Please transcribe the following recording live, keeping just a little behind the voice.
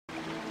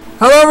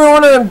Hello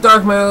everyone, I'm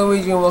Dark Man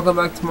Luigi and welcome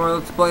back to more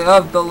Let's Play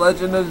of The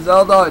Legend of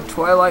Zelda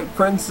Twilight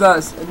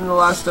Princess. In the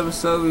last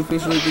episode we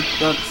officially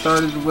got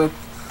started with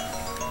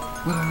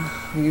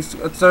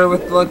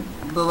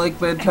the Lake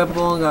Bed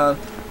Temple, got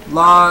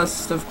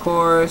lost of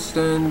course,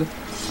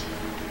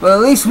 but at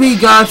least we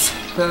got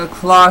the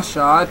claw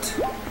shot.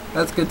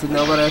 That's good to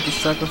know, but I have to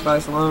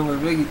sacrifice a longer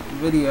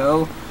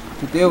video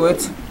to do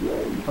it.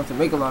 I'll have to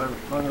make a longer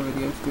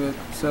video to do it.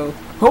 So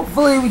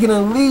hopefully we can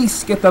at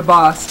least get the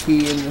boss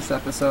key in this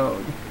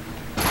episode.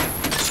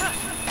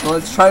 So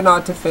let's try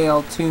not to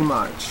fail too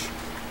much.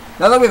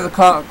 Now that we have the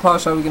claw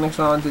shot, we can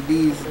actually onto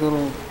these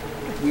little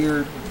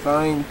weird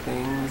vine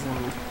things,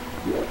 and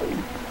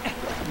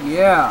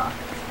yeah.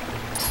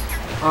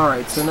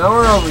 Alright, so now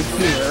we're over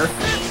here.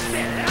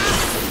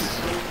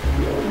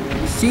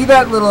 You see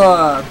that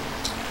little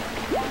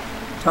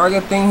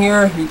target thing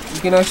here? You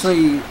can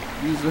actually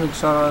use the hook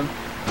shot on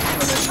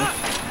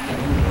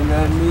and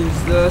that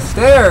moves the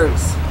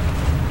stairs.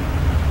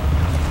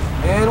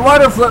 And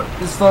water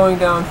is flowing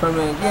down from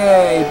it.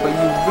 Yay! But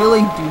you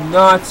really do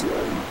not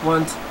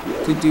want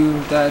to do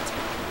that.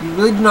 You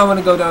really do not want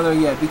to go down there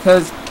yet,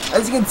 because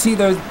as you can see,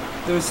 there's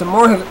some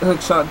more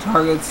hook shot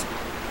targets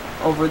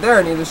over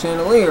there near the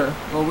chandelier.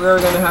 Well, we're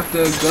going to have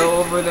to go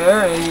over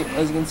there, and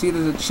as you can see,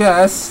 there's a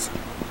chest.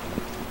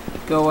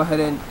 Go ahead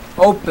and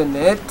open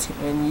it,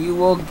 and you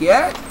will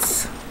get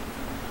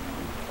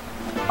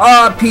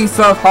a piece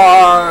of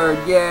heart!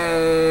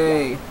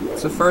 Yay!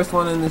 It's the first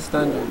one in this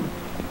dungeon.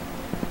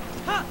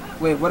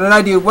 Wait, what did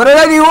I do? What did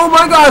I do? Oh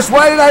my gosh,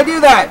 why did I do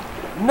that?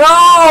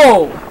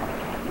 No!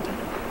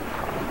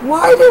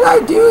 Why did I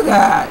do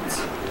that?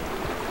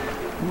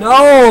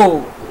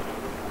 No!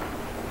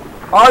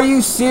 Are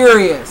you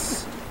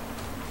serious?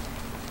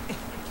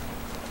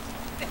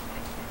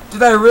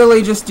 Did I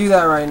really just do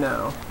that right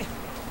now?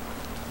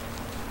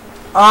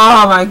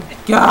 Oh my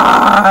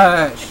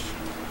gosh!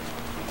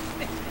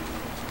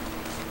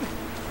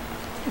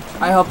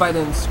 I hope I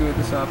didn't screw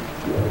this up.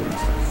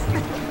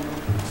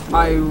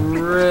 I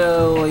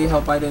really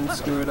hope I didn't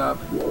screw it up.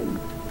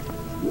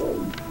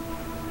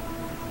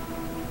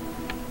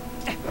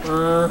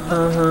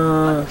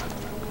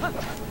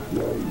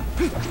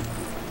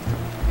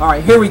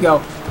 Alright, here we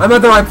go. I'm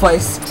at the right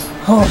place.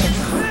 Oh my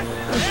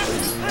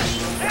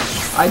god.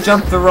 I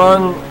jumped the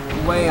wrong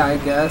way, I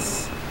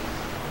guess.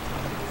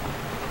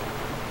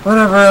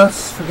 Whatever,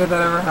 let's forget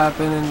that ever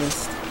happened and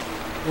just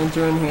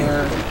enter in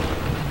here.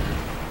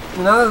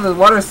 Now that the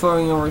water's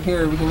flowing over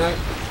here, we can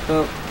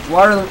the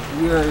water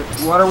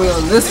wheel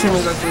in this room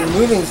is actually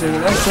moving, so we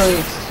can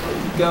actually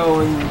go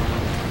in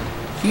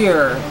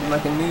here in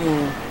like a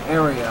new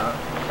area,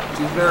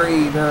 which is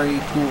very, very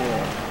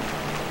cool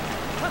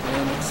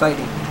and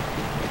exciting.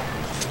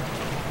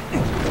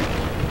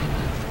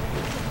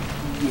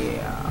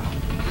 Yeah.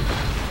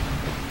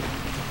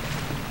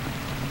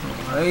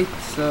 Alright,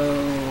 so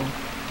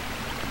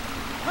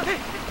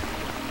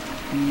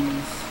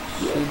these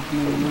should be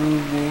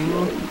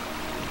moving.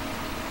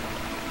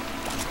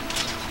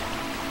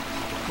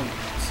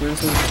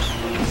 Seriously?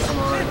 Come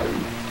on.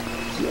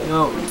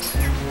 No.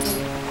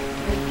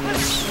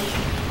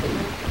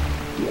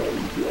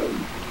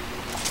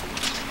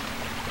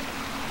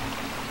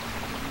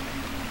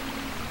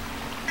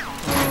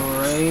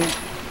 Alright.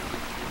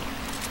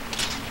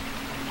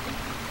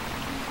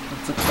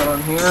 Let's look that on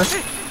here.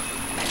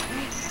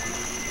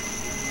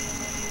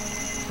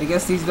 I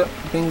guess these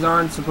things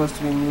aren't supposed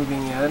to be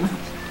moving yet. I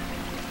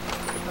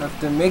have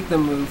to make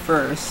them move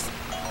first.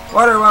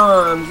 Water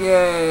bombs!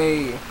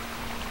 Yay!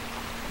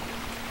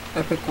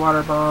 Epic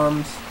water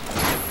bombs.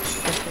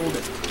 Let's hold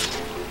it.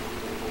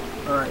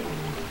 Alright.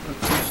 Let's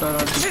push that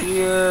onto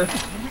here.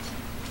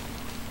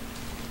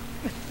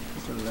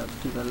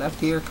 To the left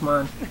here. Come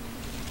on.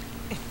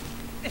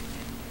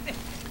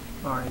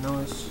 Alright, now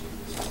let's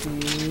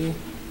see.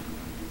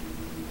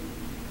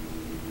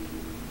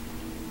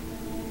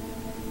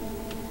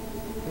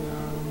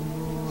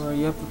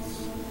 Yep,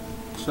 let's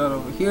shut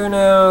over here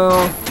now.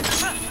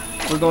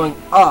 We're going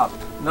up,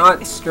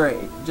 not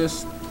straight,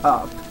 just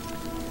up.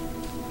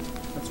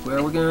 That's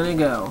where we're gonna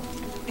go.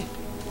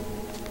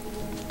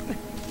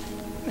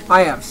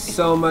 I have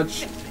so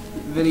much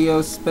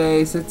video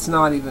space, it's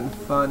not even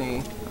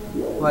funny.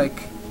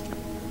 Like,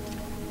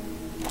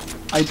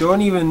 I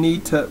don't even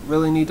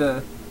really need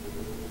to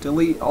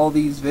delete all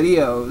these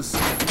videos.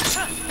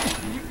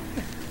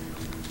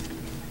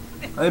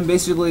 I'm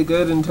basically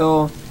good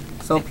until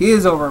this LP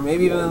is over.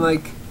 Maybe even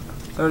like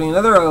starting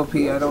another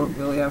LP, I don't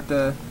really have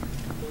to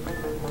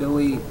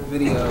delete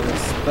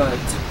videos, but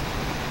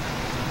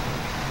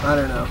I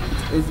don't know.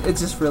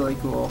 It's just really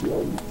cool.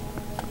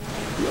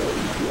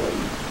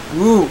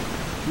 Ooh!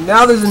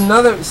 Now there's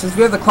another. Since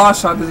we have the claw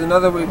shot, there's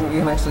another way we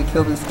can actually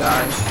kill this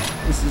guy.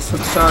 This is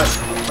hook shot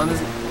on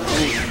this.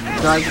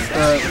 Drag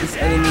this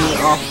enemy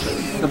off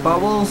the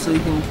bubble so you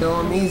can kill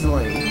him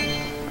easily.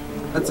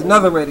 That's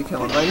another way to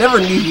kill him. I never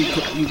knew you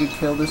could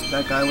kill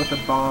that guy with a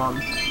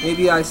bomb.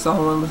 Maybe I saw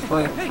him on this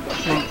play.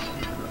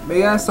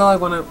 Maybe I saw it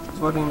when I was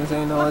watching this. I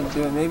didn't know how to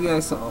do it. Maybe I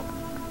saw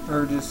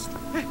or just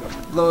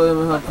blow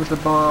him up with a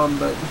bomb,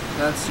 but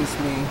that's just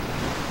me.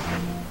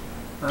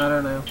 I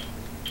don't know.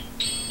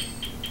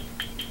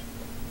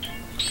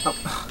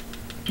 Oh,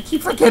 I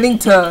keep forgetting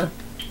to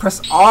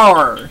press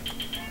R.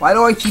 Why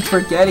do I keep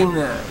forgetting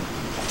that?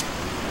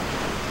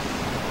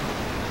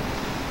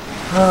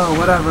 Oh,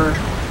 whatever.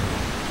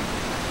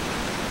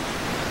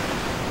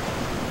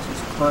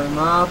 Just climb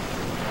up.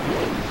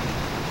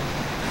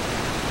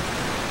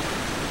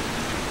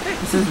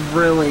 This is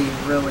really,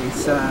 really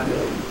sad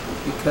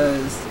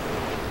because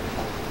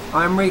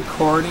I'm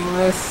recording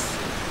this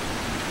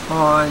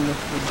on the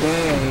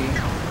day.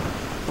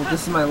 Well,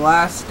 this is my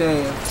last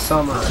day of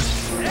summer.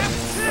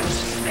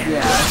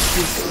 Yeah, it's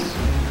just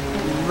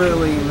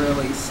really,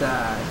 really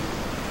sad.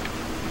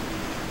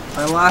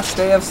 My last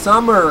day of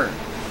summer.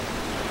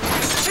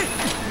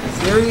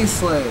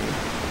 Seriously.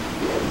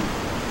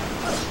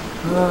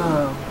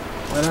 Oh,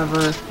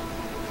 whatever.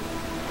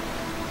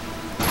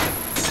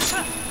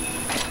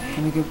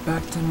 Gonna get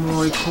back to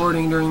more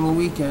recording during the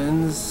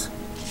weekends,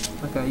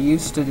 like I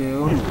used to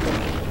do.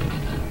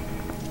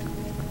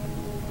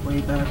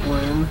 Way back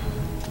when.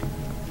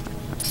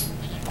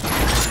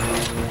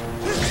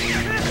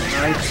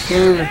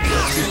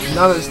 Alright,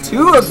 now there's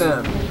two of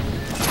them!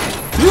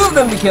 Two of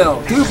them to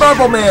kill! Two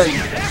bubble men!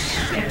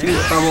 Two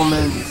bubble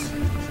men.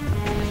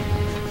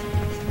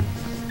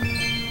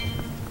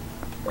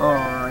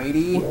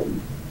 Alrighty.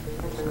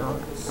 So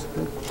it's a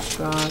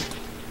shot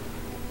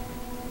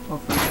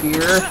over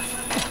here.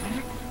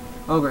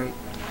 Oh great.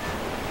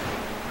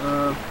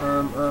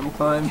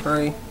 Climb,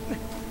 hurry.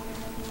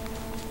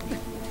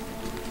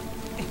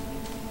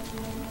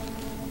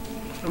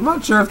 I'm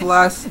not sure if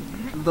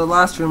the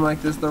last room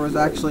like this there was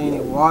actually any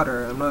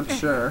water. I'm not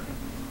sure.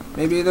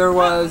 Maybe there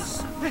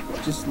was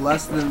just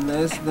less than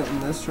this in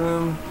this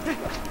room.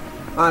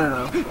 I don't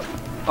know.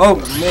 Oh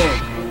man.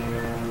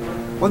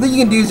 One thing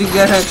you can do is you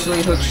can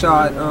actually hook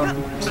shot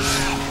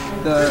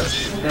the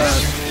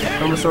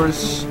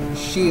Chromosaurus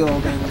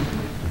shield and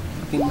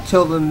you can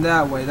kill them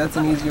that way. That's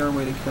an easier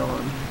way to kill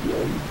them.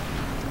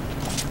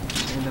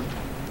 And a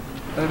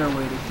better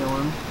way to kill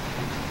them.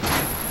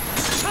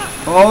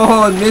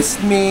 Oh, it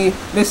missed me.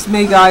 Missed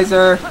me,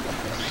 geyser.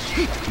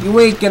 You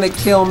ain't gonna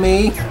kill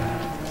me.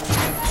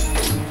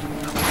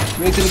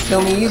 You ain't gonna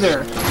kill me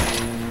either.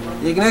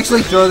 You can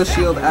actually throw the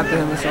shield at the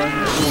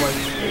Hemosaurus and like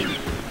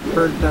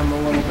hurt them a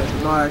little bit,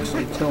 not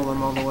actually kill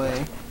them all the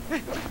way.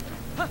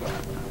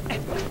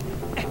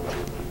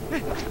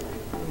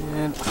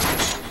 And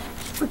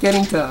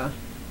forgetting to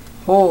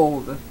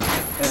hold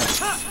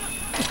X.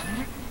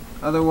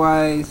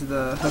 Otherwise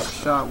the hook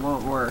shot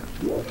won't work.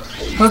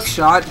 Hook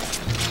shot?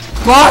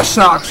 Claw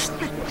shot!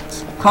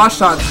 Claw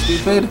shot,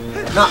 stupid!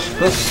 Not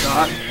hook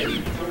shot.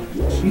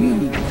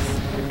 Jeez.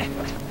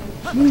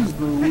 Jeez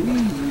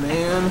Louise,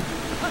 man.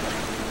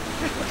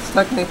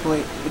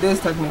 It is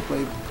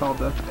technically called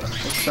the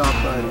hook shot,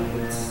 but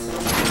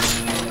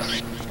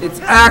its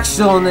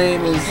actual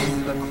name is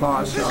the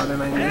claw shot,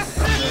 and I missed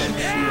the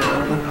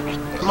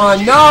shield. Come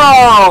on,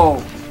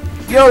 no!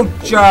 You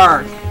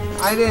jerk!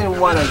 I didn't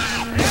want to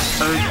get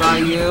hurt by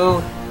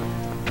you.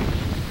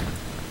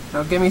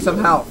 Now give me some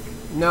help.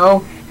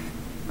 No?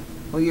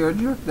 Well, you're a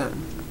jerk then.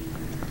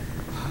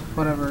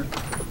 Whatever.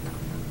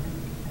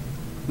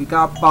 We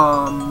got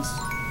bombs.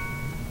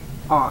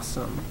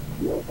 Awesome.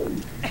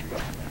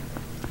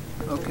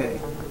 Okay.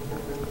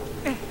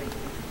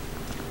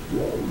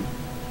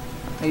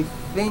 I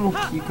think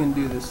you can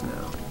do this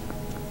now.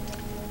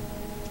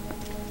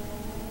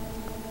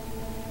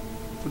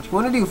 What you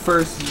want to do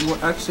first is you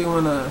actually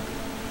want to...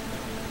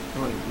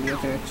 Oh, wait, we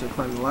have to actually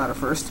climb the ladder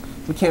first.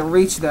 We can't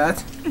reach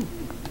that.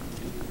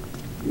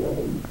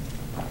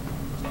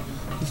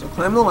 Okay, so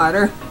climb the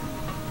ladder.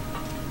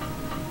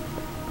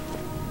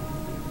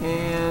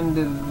 And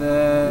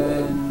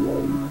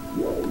then...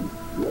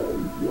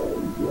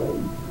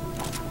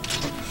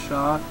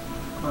 shot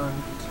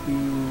onto...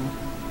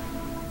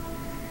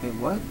 Wait,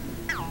 what?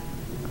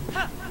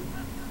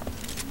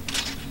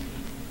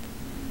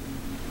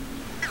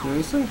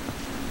 Seriously?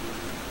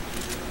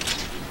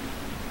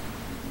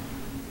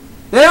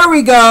 There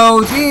we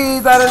go!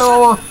 Jeez, I don't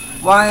know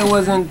why it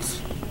wasn't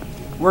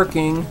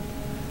working.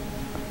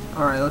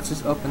 Alright, let's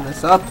just open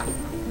this up.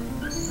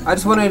 I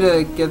just wanted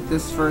to get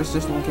this first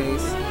just in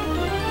case.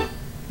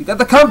 We got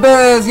the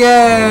compass!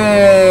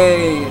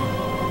 Yay!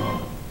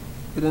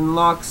 It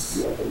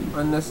unlocks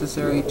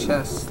unnecessary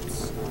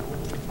chests.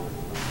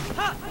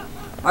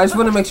 I just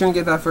want to make sure and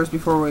get that first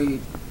before we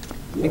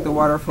make the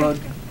water flood.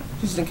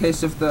 Just in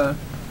case if the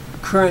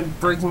current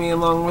brings me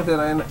along with it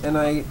and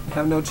I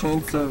have no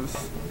chance of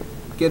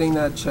getting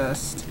that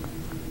chest.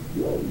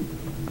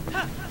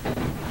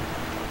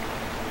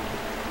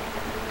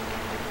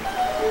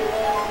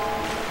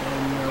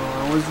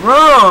 I was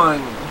wrong!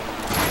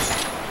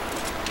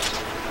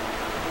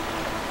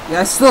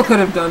 Yeah, I still could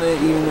have done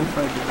it even if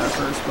I did that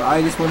first, but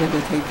I just wanted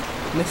to take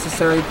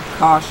necessary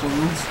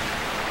precautions.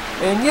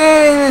 And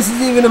yay, this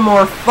is even a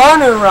more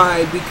funner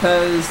ride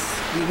because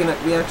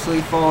we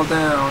actually fall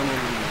down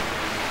and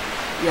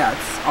yeah,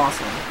 it's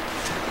awesome.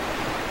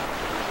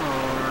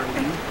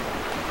 Alrighty.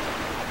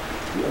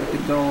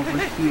 go over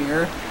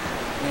here.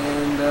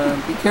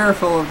 And be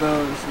careful of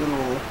those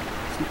little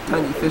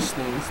tiny fish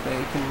things.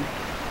 They can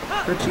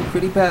hurt you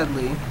pretty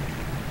badly.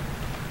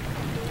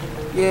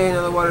 Yay,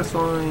 now the water's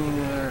flowing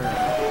there.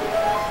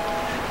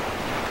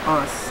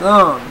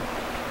 Awesome.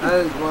 That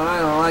is what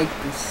I like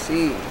to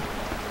see.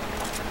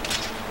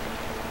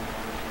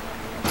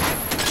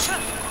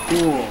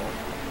 Cool.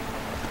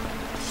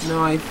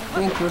 Now I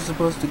think we're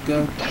supposed to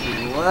go to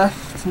the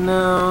left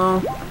now.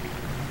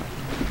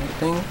 I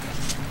think.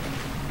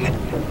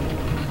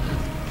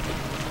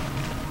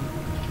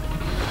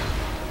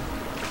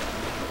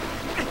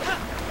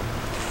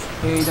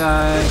 Hey,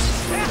 die.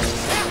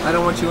 I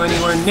don't want you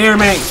anywhere near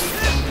me!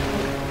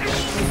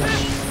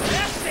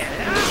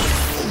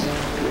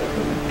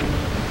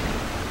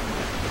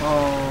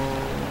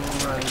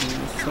 Alrighty,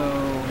 so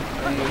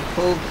I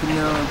hope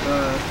now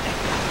the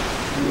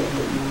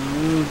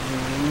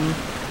moving.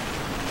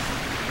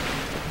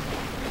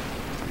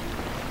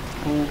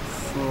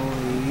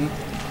 Hopefully.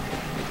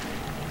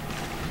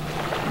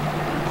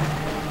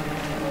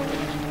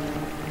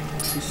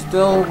 There's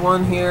still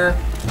one here.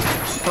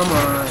 Come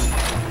on.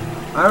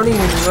 I don't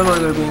even remember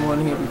there being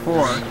one here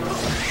before.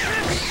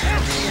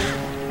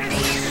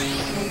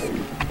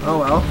 Oh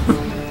well.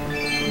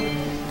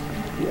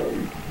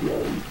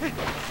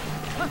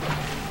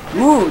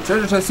 Ooh,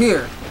 treasure chest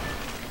here.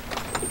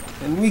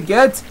 And we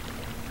get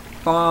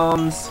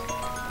bombs.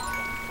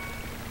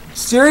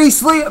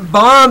 Seriously?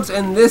 Bombs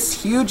in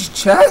this huge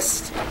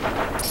chest?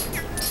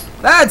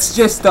 That's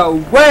just a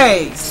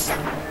waste.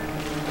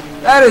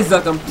 That is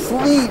a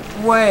complete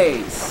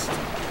waste.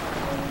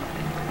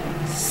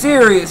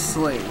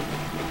 Seriously.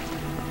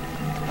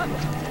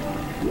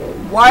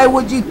 Why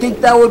would you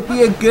think that would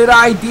be a good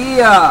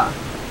idea?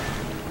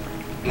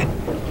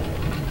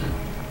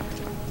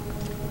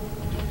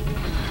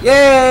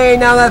 Yay,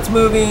 now that's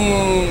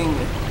moving.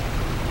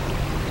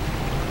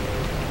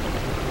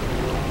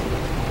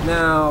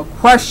 Now,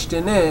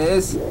 question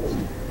is,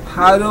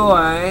 how do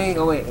I...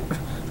 Oh, wait.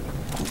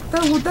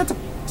 That's a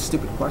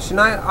stupid question.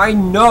 I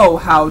know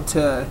how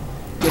to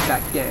get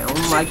that down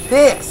like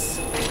this.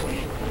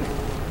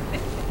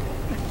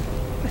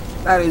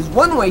 That is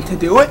one way to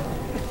do it.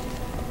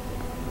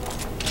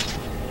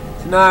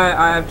 So now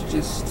I have to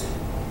just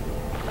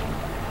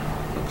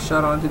hook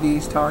shot onto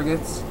these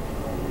targets.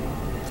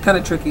 It's kind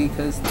of tricky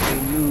because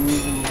they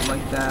move and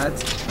like that.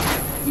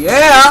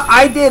 Yeah,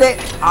 I did it.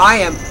 I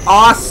am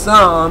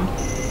awesome.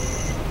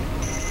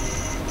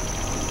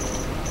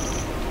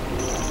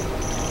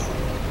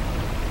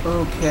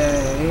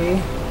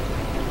 Okay.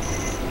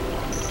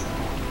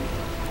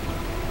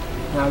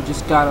 Now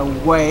just gotta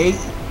wait.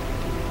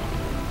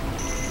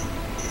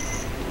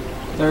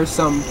 There's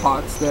some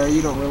pots there.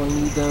 You don't really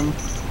need them.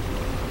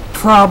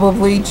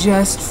 Probably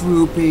just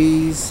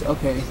rupees.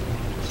 Okay.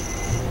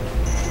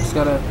 Just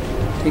gotta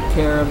take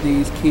care of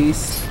these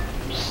keys.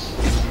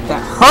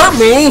 That hurt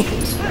me!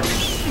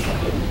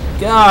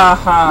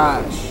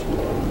 Gosh.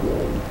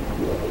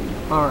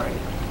 Alright.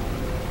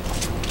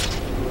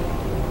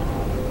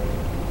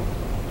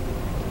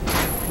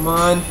 Come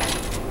on.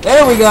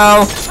 There we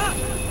go!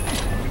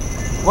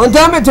 One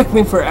time it took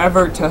me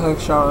forever to hook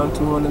shot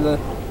onto one of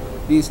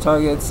these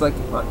targets, like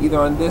either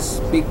on this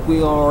big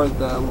wheel or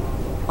the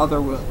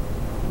other wheel.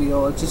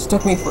 It just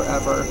took me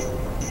forever.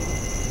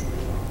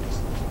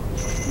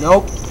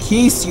 Nope.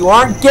 Keys, you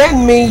aren't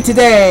getting me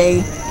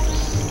today!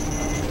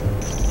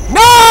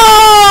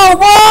 No!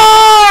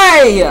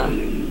 Why?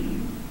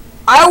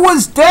 I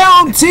was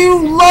down too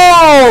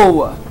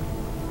low!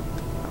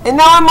 And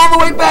now I'm all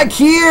the way back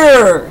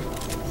here!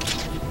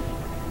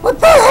 What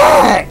the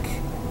heck?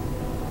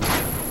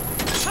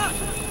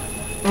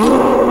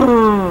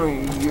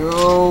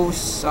 You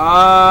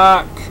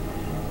suck.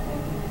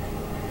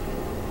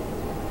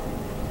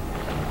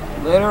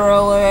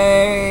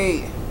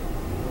 Literally.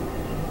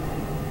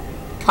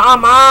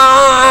 Come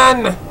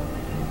on!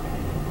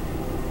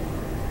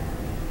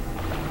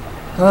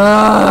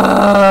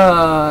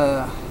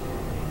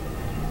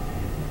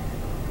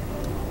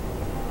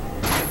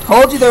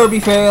 Told you there would be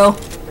fail.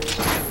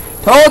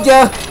 Told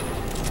ya.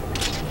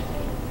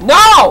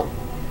 No!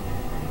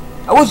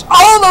 I wish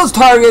all those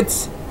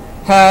targets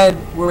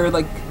were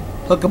like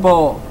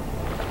hookable.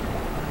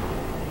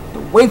 To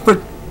wait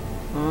for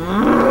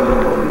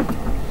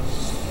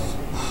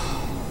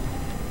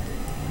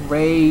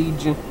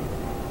rage.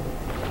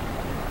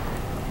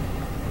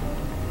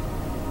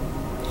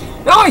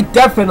 Now I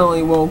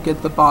definitely won't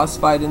get the boss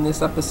fight in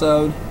this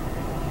episode.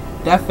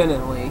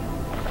 Definitely.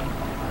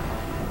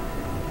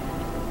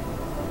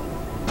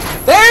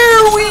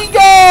 There we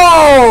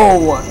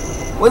go!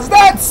 Was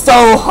that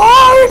so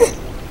hard?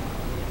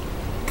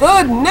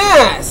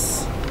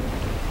 Goodness!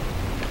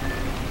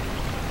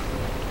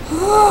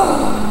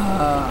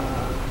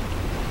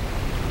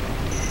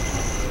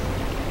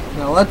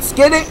 Now let's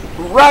get it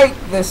right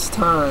this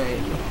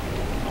time.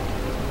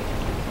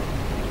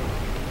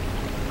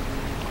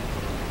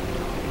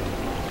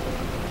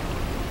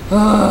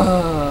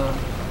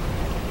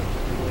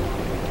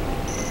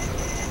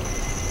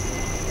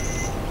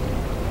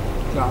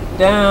 Drop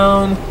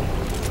down.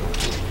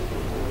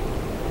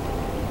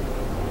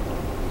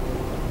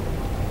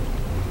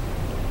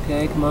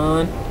 Okay, come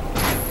on.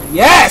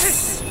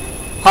 Yes!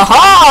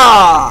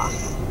 Haha!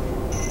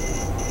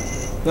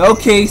 No,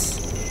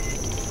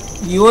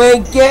 Case. You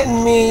ain't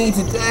getting me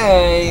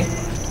today.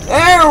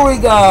 There we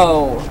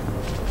go!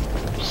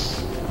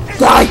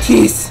 Die,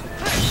 Case!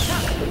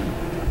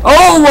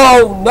 Oh,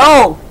 whoa!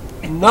 No!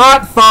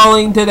 Not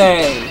falling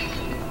today.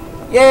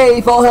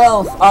 Yay, full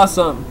health.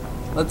 Awesome.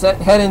 Let's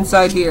head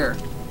inside here.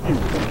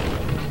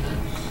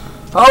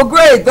 Oh,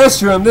 great!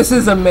 This room. This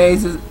is a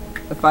maze,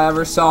 if I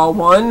ever saw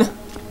one.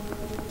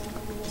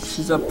 This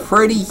is a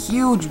pretty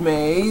huge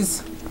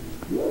maze.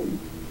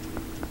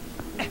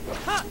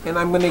 And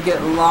I'm gonna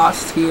get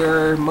lost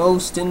here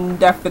most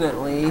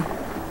indefinitely.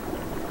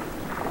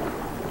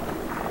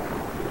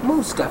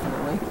 Most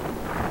definitely.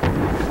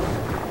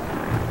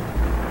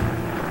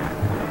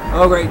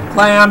 Oh great,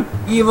 clam!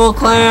 Evil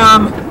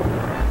clam!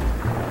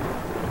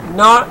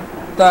 Not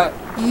the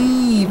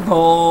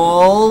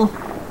evil.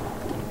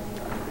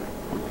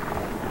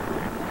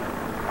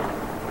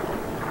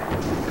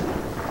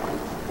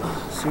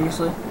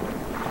 Seriously?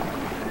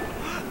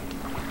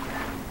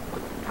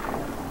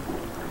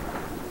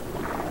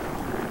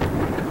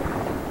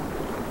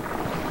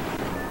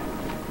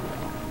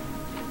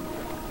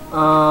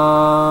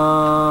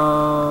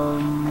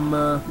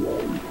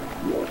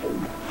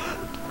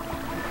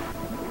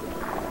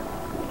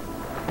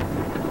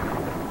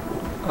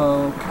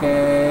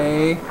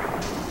 Okay.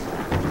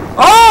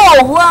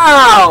 Oh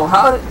wow!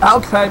 How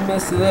could I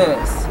miss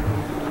this?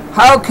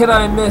 How could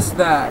I miss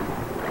that?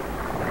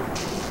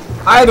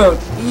 I don't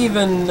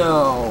even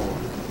know.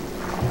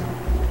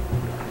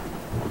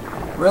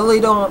 Really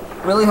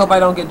hope I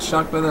don't get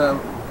shocked by the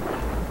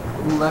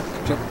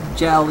electric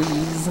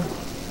jellies.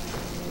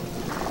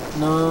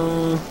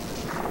 No.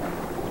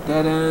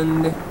 Dead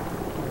end.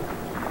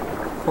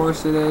 Of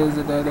course it is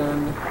a dead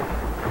end.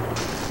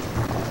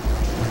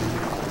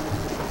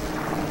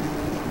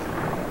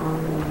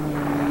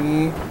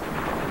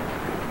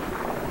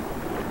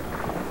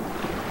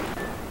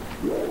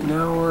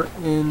 Now we're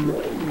in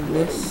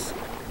this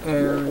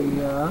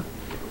area.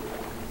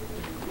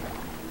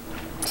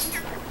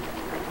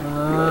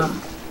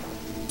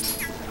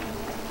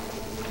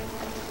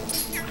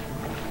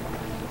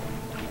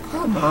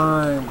 Come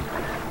on.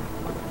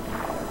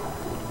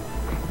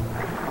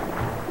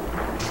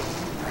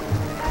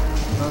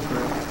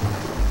 Okay.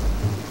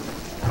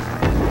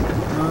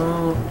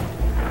 No.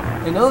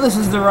 I know this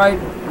is the right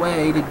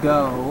way to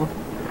go.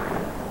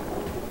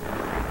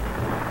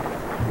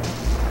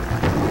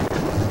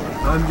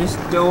 I'm just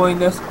doing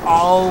this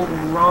all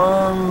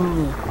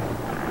wrong.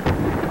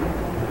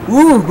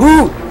 Ooh,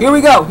 ooh! Here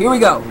we go, here we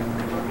go!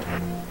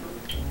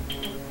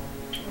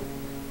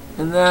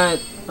 And that,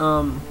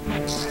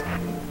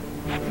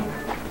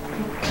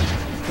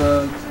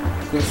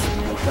 this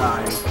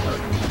guy,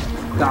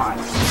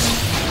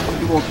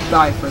 he will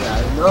die for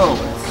that, I know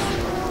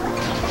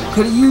it.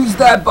 Could've used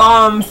that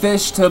bomb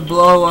fish to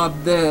blow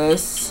up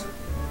this,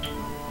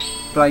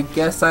 but I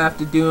guess I have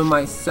to do it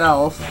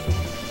myself.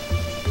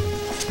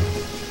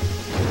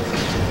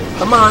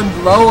 Come on,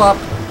 blow up.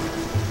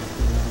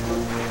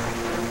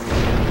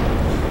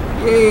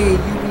 Yay, you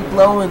be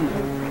blowing.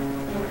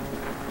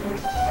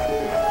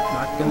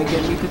 Not gonna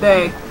get me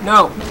today.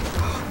 No.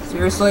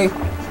 Seriously?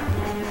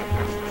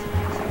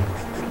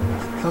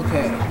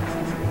 Okay.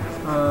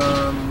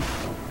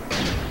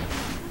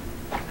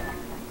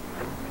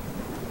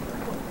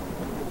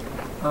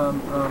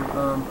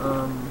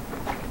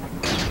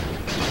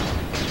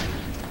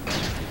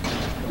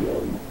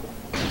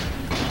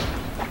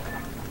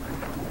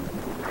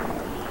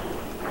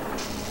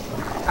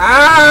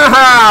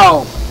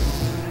 Ow!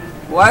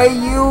 Why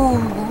you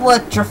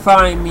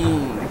electrify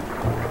me?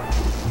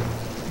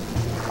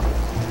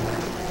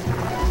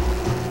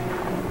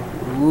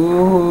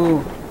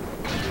 Ooh.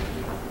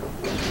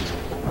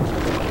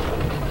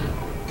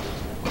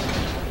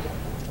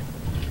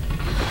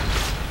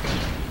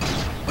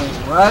 Wait,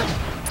 what?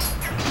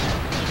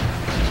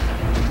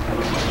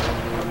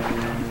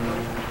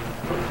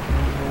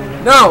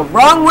 No,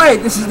 wrong way.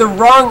 This is the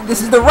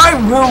right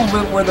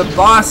room where the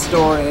boss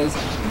door is.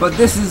 But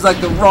this is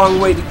like the wrong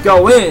way to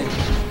go in.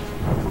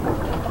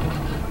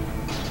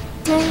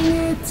 Dang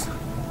it.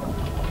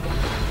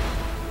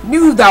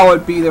 Knew that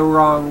would be the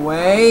wrong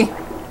way.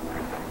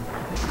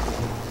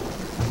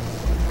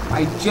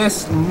 I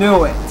just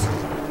knew it.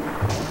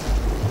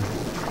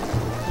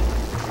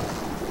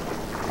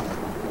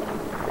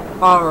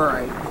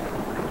 Alright.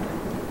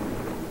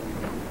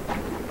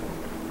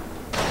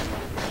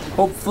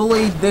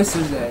 Hopefully this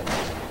is it.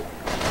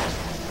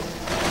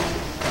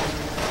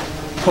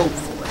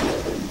 Hopefully.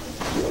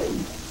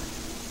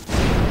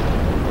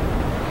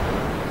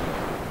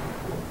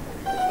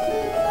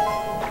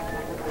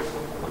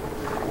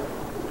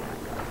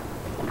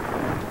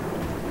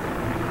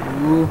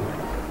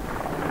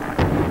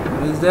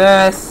 What is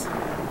this?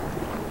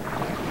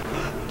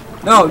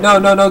 No, no,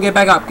 no, no, get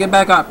back up, get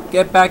back up,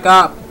 get back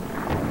up.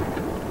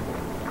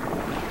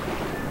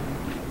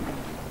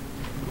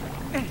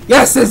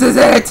 Yes, this is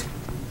it!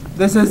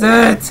 This is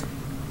it!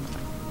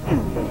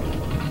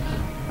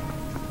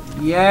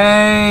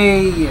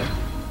 Yay!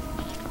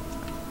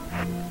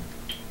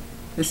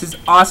 This is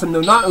awesome.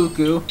 No, not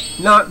Uku.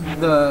 Not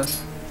the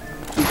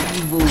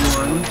evil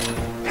one.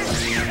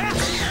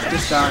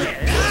 Just die.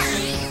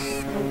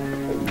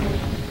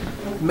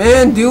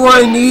 Man, do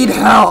I need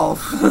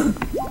health!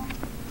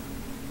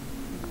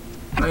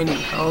 I need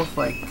health,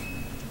 like,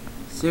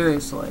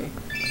 seriously.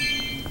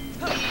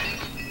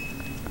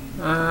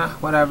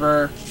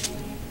 Whatever.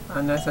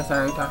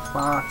 Unnecessary text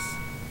box.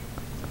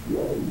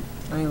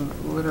 I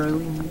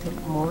literally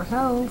need more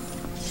health.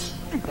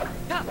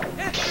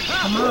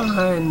 Come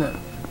on!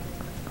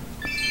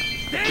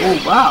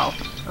 Oh, wow!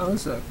 That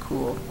was a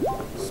cool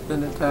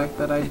spin attack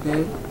that I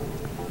did.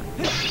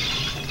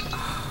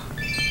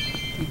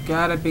 You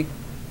gotta be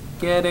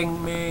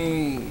getting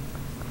me.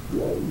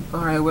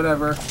 Alright,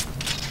 whatever.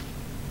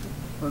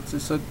 Let's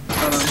just look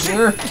down on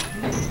here.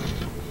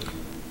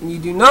 And you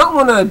do not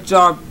want to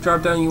drop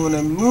down, you want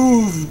to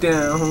move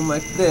down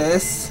like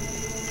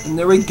this. And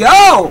there we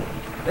go!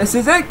 This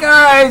is it,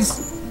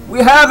 guys! We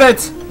have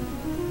it!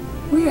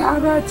 We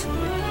have it!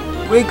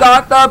 We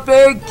got the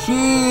big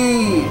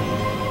key!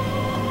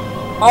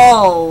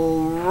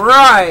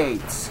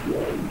 Alright!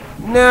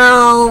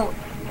 Now,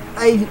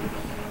 I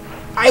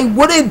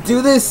wouldn't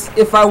do this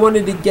if I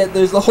wanted to get,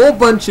 there's a whole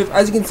bunch of,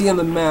 as you can see on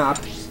the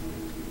map,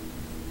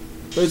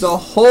 there's a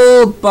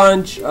whole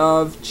bunch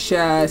of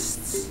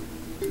chests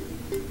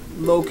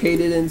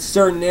located in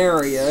certain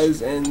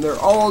areas, and they're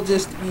all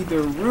just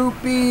either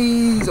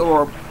rupees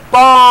or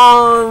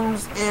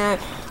bombs, and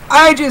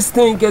I just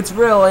think it's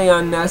really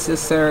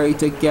unnecessary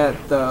to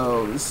get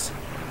those.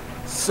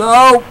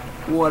 So,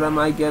 what am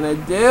I gonna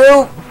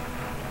do?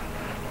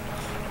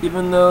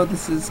 Even though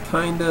this is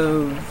kind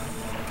of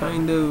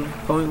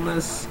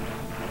pointless,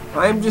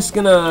 I'm just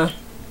gonna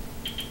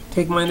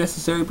take my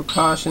necessary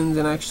precautions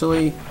and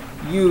actually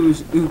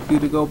use Uku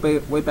to go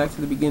way back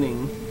to the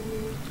beginning.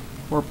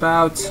 We're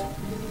about,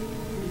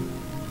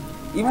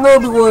 even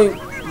though it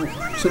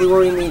should be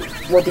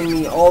warping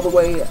me all the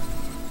way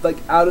like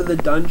out of the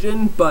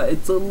dungeon, but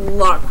it's a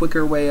lot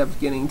quicker way of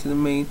getting to the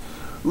main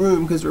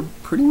room because we're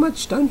pretty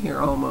much done here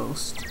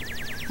almost.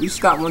 We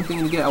just got one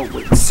thing to get. Oh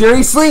wait,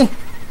 seriously?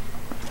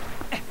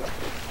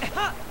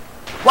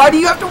 Why do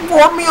you have to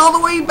warp me all the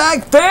way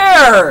back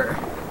there?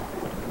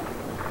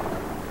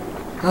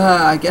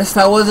 I guess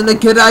that wasn't a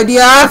good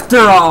idea after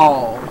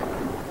all.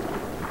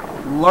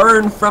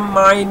 Learn from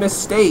my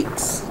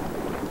mistakes.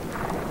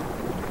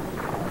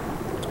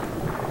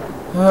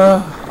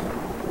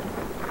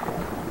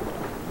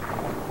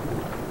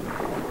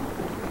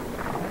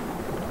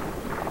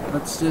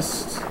 Let's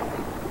just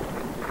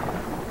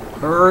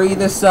hurry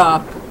this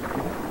up.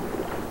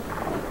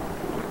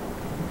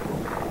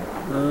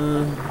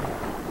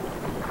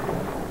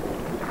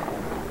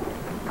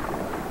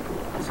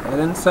 Let's head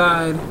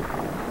inside.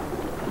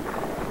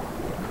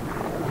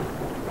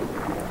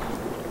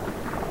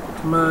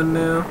 Come on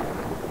now.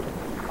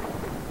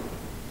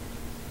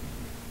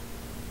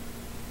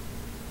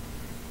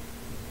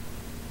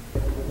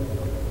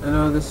 I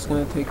know this is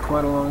going to take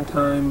quite a long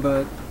time,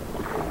 but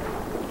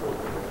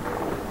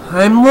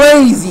I'm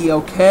lazy,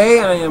 okay?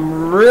 I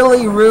am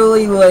really,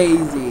 really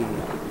lazy.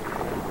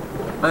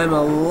 I'm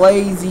a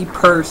lazy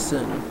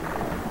person.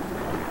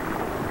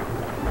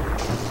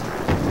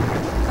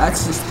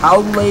 That's just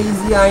how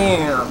lazy I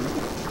am.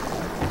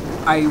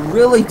 I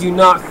really do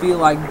not feel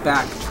like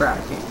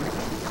backtracking.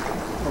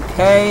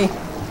 Okay?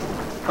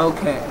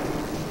 Okay.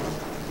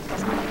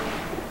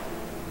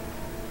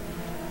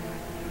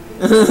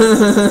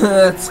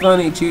 That's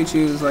funny, Choo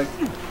Choo's like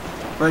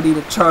ready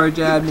to charge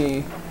at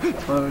me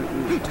while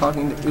we're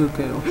talking to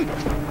Uku.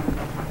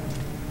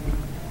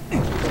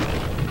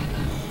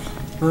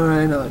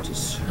 Alright, I'll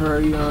just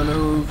hurry on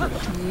over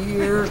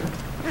here.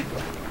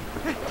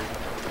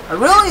 I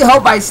really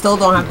hope I still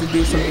don't have to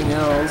do something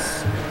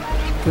else,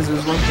 because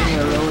there's one thing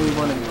I really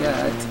want to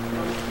get.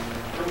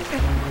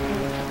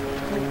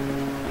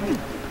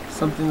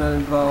 Something that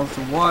involves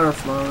the water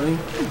flowing.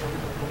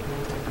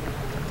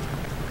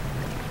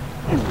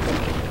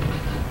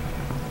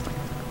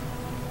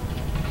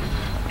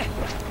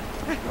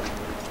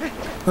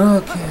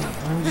 Okay,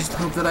 let me just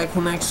hope that I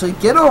can actually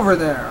get over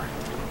there.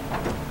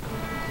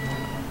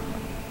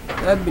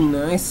 That'd be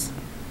nice.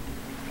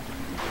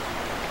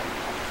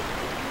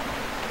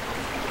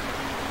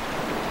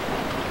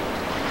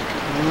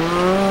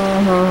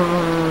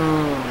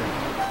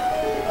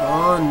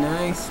 Oh,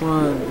 nice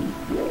one.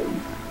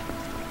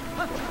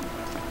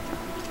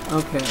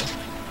 Okay.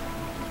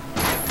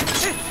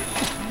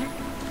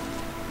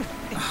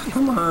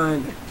 Come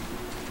on.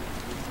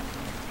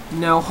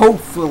 Now,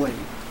 hopefully,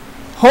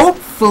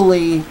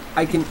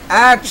 I can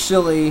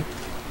actually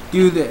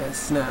do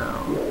this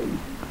now.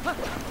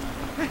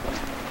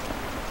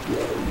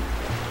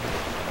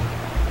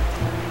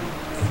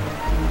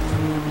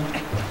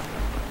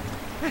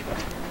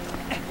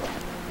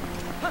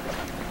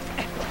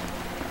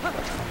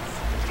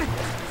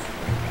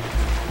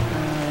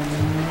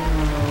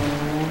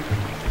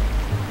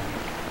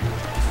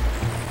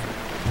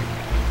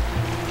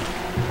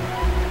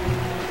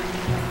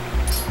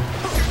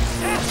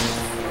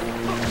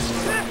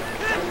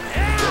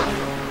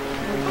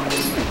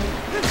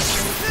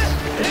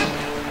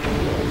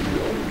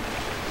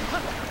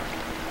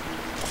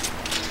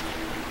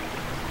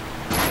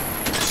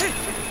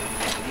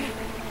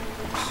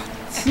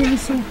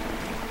 Seriously?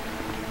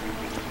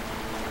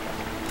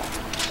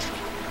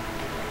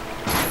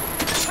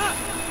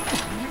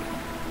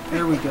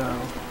 There we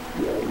go.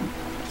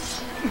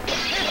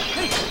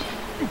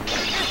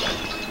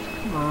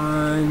 Come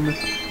on.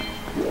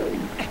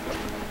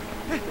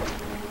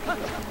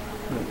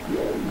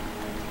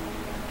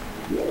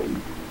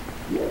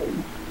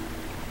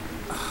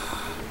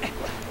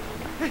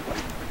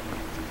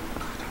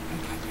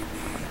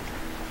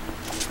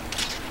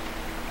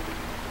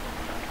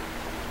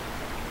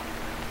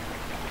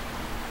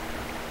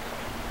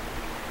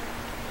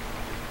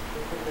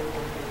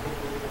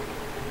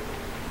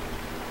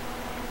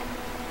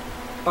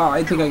 Oh,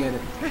 I think I get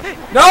it.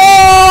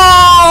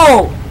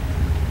 No!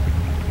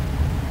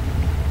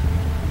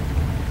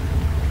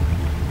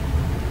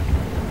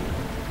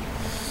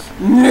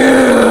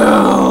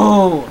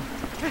 No!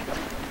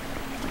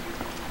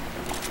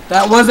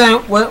 That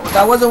wasn't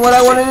what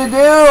I wanted to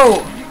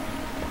do.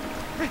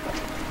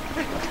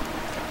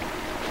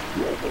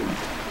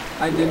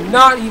 I did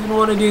not even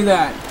want to do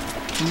that.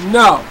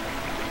 No.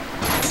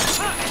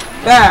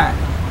 Bad.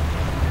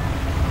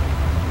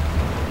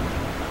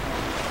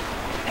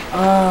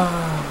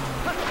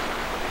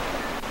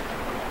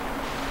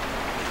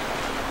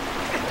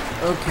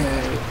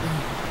 Okay.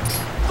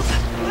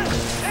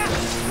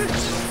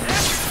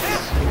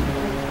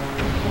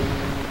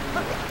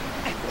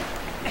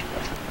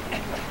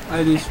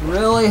 I just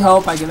really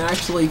hope I can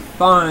actually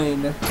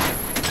find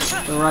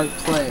the right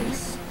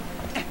place.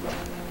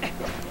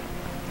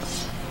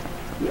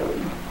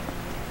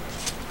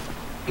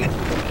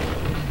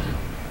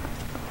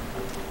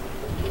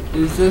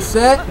 Is this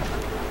it?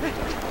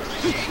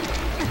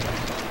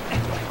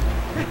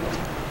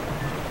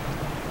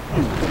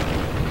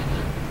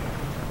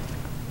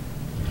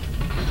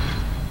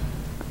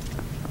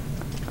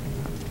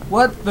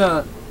 What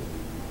the?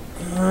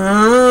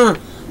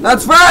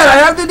 That's right! I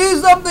have to do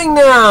something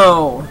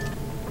now!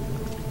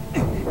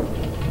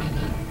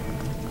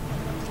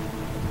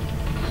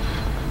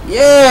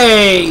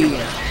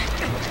 Yay!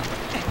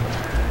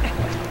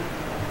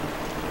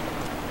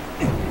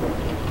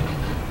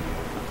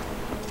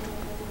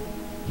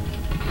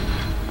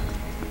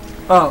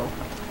 Oh.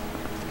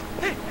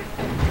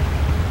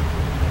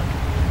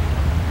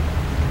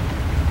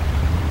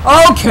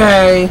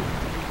 Okay!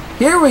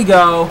 Here we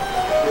go!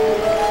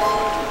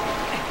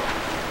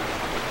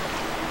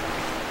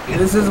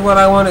 This is what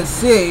I want to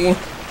see.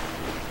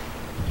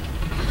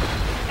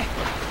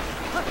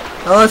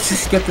 Now let's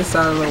just get this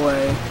out of the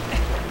way.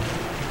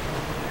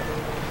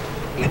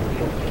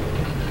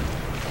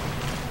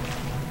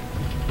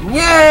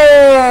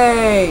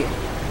 Yay!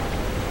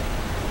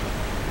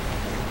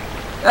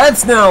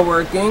 That's now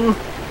working.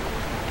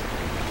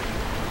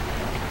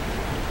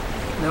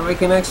 Now we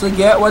can actually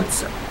get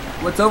what's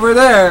over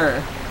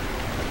there.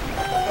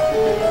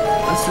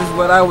 This is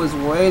what I was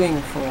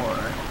waiting for.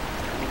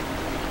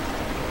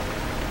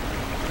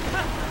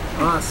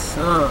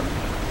 Awesome.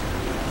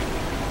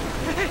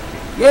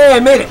 Yeah, I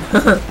made it!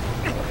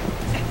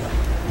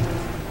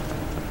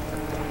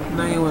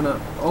 Now you want to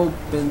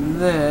open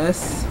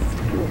this.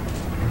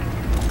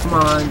 Come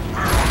on.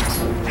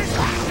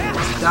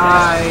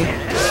 Die.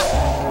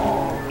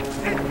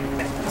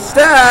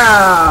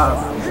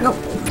 Stab! No,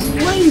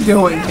 what are you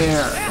doing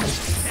here?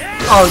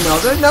 Oh no,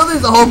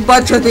 there's a whole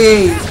bunch of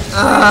these!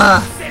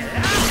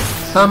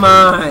 Come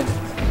on.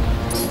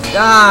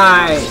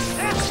 Die!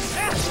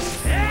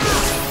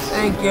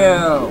 Thank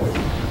you.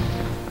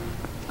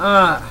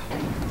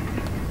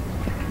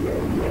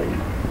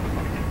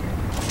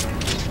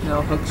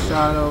 Now hook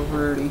shot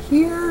over to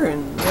here,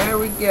 and there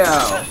we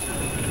go.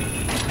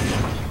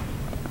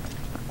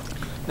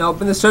 Now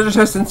open this treasure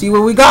chest and see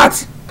what we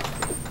got.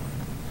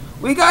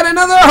 We got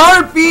another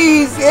heart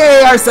piece!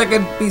 Yay, our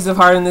second piece of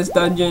heart in this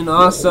dungeon.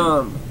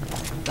 Awesome.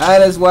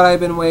 That is what I've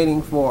been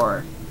waiting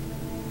for.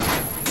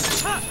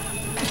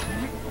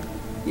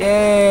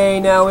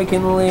 Yay, now we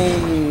can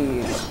leave.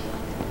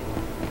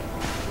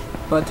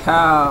 But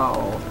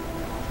how?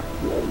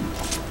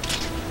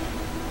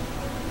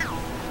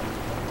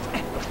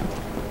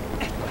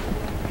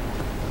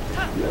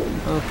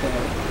 Okay.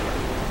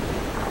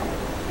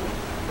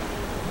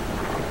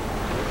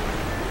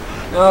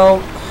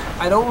 No,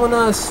 I don't want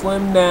to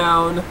swim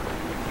down.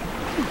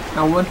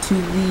 I want to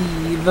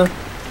leave.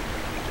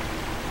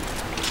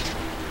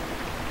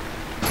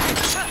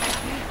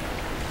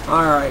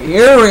 Alright,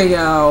 here we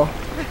go.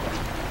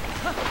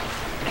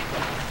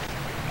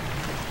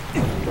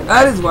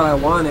 That is what I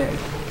wanted.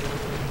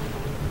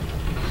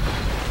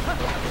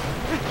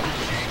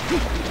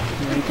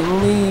 We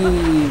can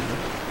leave.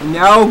 And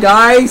now,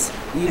 guys,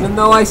 even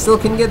though I still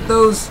can get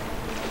those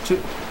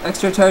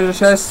extra treasure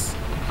chests,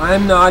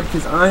 I'm not,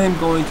 because I am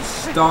going to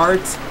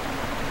start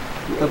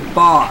the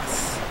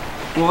boss.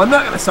 Well, I'm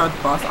not going to start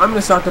the boss. I'm going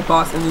to start the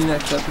boss in the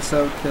next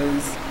episode,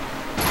 because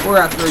we're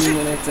at 30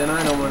 minutes, and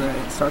I don't want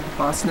to start the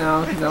boss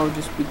now, because that would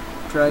just be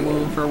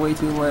dragging for way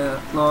too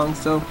long.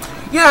 So,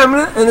 yeah, I'm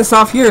going to end this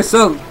off here.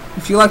 So,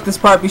 if you like this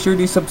part, be sure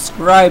to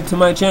subscribe to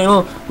my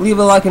channel, leave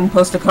a like, and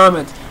post a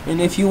comment. And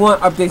if you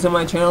want updates on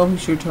my channel, be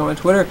sure to check my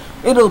Twitter.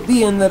 It'll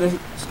be in the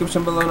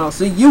description below, and I'll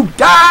see you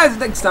guys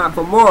next time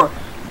for more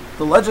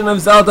The Legend of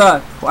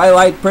Zelda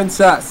Twilight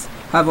Princess.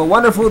 Have a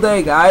wonderful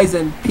day, guys,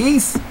 and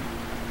peace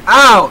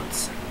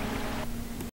out!